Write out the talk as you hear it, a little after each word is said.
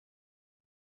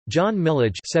John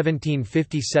Milledge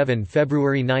 (1757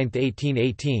 February 9,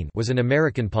 1818) was an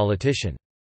American politician.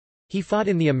 He fought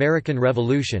in the American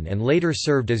Revolution and later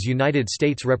served as United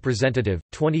States Representative,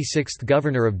 26th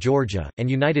Governor of Georgia, and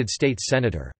United States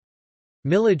Senator.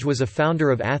 Milledge was a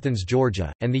founder of Athens,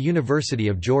 Georgia, and the University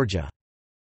of Georgia.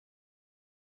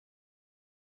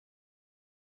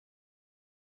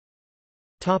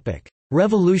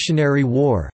 Revolutionary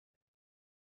War.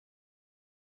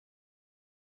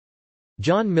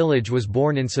 John Milledge was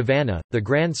born in Savannah, the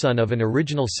grandson of an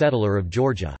original settler of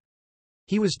Georgia.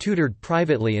 He was tutored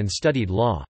privately and studied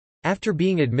law. After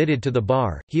being admitted to the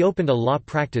bar, he opened a law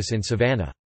practice in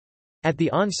Savannah. At the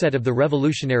onset of the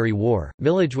Revolutionary War,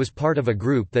 Milledge was part of a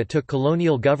group that took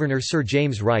colonial governor Sir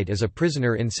James Wright as a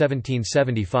prisoner in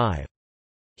 1775.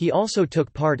 He also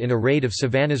took part in a raid of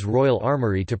Savannah's Royal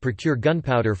Armory to procure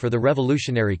gunpowder for the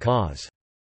revolutionary cause.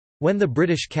 When the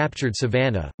British captured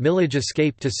Savannah, Milledge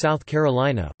escaped to South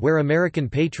Carolina, where American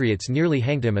patriots nearly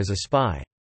hanged him as a spy.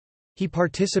 He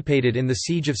participated in the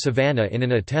siege of Savannah in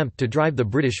an attempt to drive the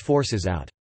British forces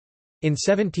out. In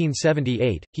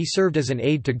 1778, he served as an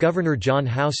aide to Governor John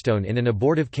Houston in an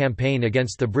abortive campaign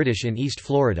against the British in East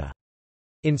Florida.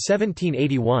 In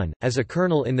 1781, as a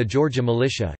colonel in the Georgia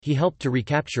militia, he helped to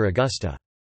recapture Augusta.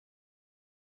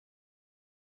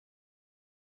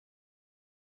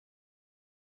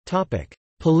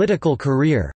 Political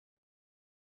career.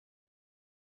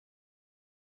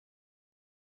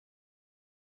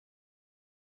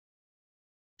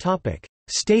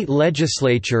 State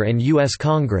legislature and U.S.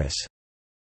 Congress.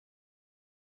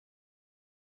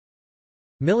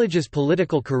 Milledge's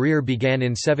political career began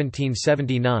in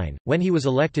 1779, when he was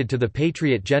elected to the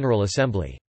Patriot General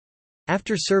Assembly.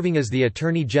 After serving as the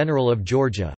Attorney General of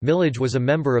Georgia, Milledge was a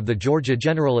member of the Georgia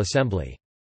General Assembly.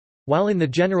 While in the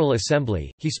General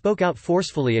Assembly, he spoke out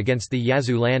forcefully against the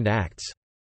Yazoo Land Acts.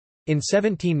 In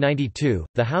 1792,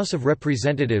 the House of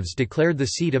Representatives declared the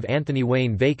seat of Anthony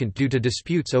Wayne vacant due to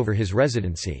disputes over his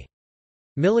residency.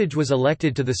 Milledge was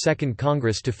elected to the Second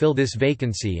Congress to fill this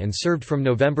vacancy and served from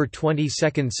November 22,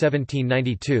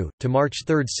 1792, to March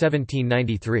 3,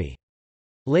 1793.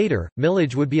 Later,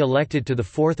 Milledge would be elected to the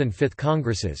Fourth and Fifth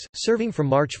Congresses, serving from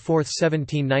March 4,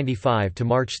 1795 to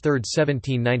March 3,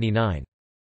 1799.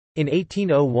 In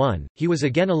 1801, he was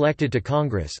again elected to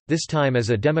Congress, this time as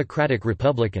a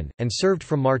Democratic-Republican, and served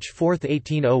from March 4,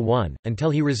 1801, until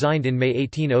he resigned in May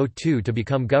 1802 to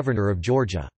become Governor of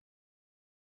Georgia.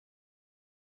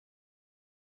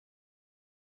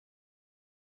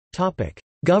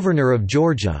 Governor of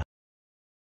Georgia.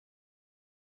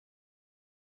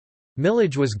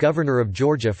 Milledge was Governor of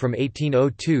Georgia from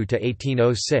 1802 to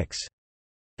 1806.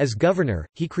 As governor,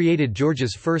 he created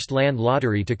Georgia's first land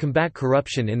lottery to combat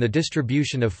corruption in the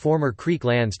distribution of former Creek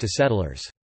lands to settlers.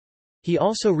 He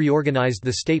also reorganized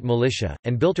the state militia,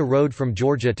 and built a road from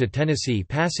Georgia to Tennessee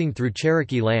passing through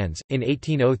Cherokee lands. In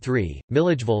 1803,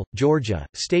 Milledgeville, Georgia,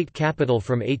 state capital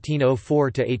from 1804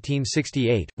 to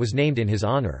 1868, was named in his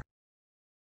honor.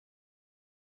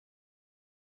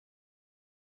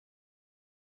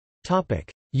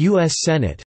 U.S.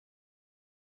 Senate.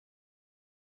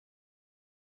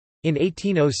 In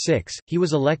 1806, he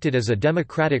was elected as a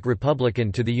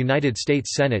Democratic-Republican to the United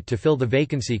States Senate to fill the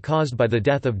vacancy caused by the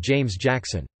death of James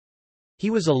Jackson. He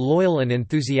was a loyal and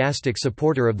enthusiastic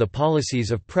supporter of the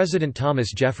policies of President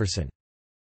Thomas Jefferson.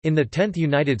 In the 10th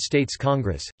United States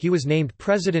Congress, he was named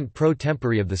President pro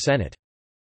tempore of the Senate.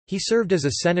 He served as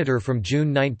a senator from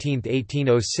June 19,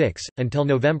 1806, until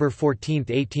November 14,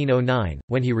 1809,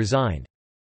 when he resigned.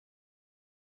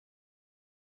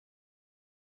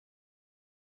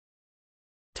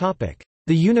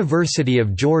 The University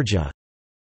of Georgia.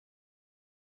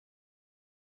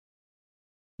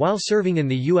 While serving in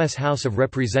the U.S. House of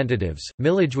Representatives,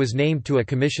 Milledge was named to a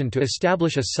commission to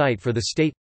establish a site for the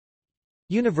state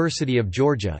University of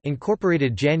Georgia,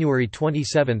 incorporated January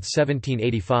 27,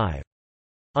 1785.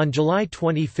 On July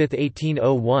 25,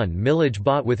 1801, Milledge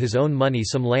bought with his own money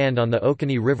some land on the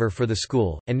Oconee River for the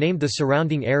school, and named the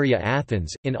surrounding area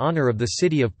Athens, in honor of the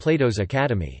city of Plato's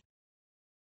Academy.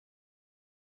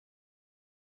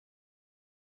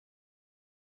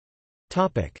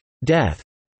 Death.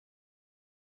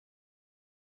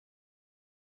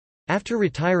 After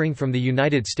retiring from the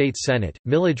United States Senate,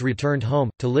 Milledge returned home,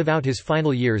 to live out his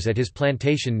final years at his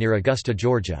plantation near Augusta,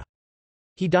 Georgia.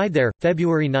 He died there,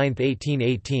 February 9,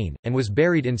 1818, and was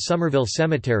buried in Somerville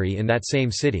Cemetery in that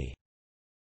same city.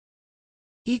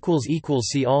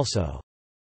 See also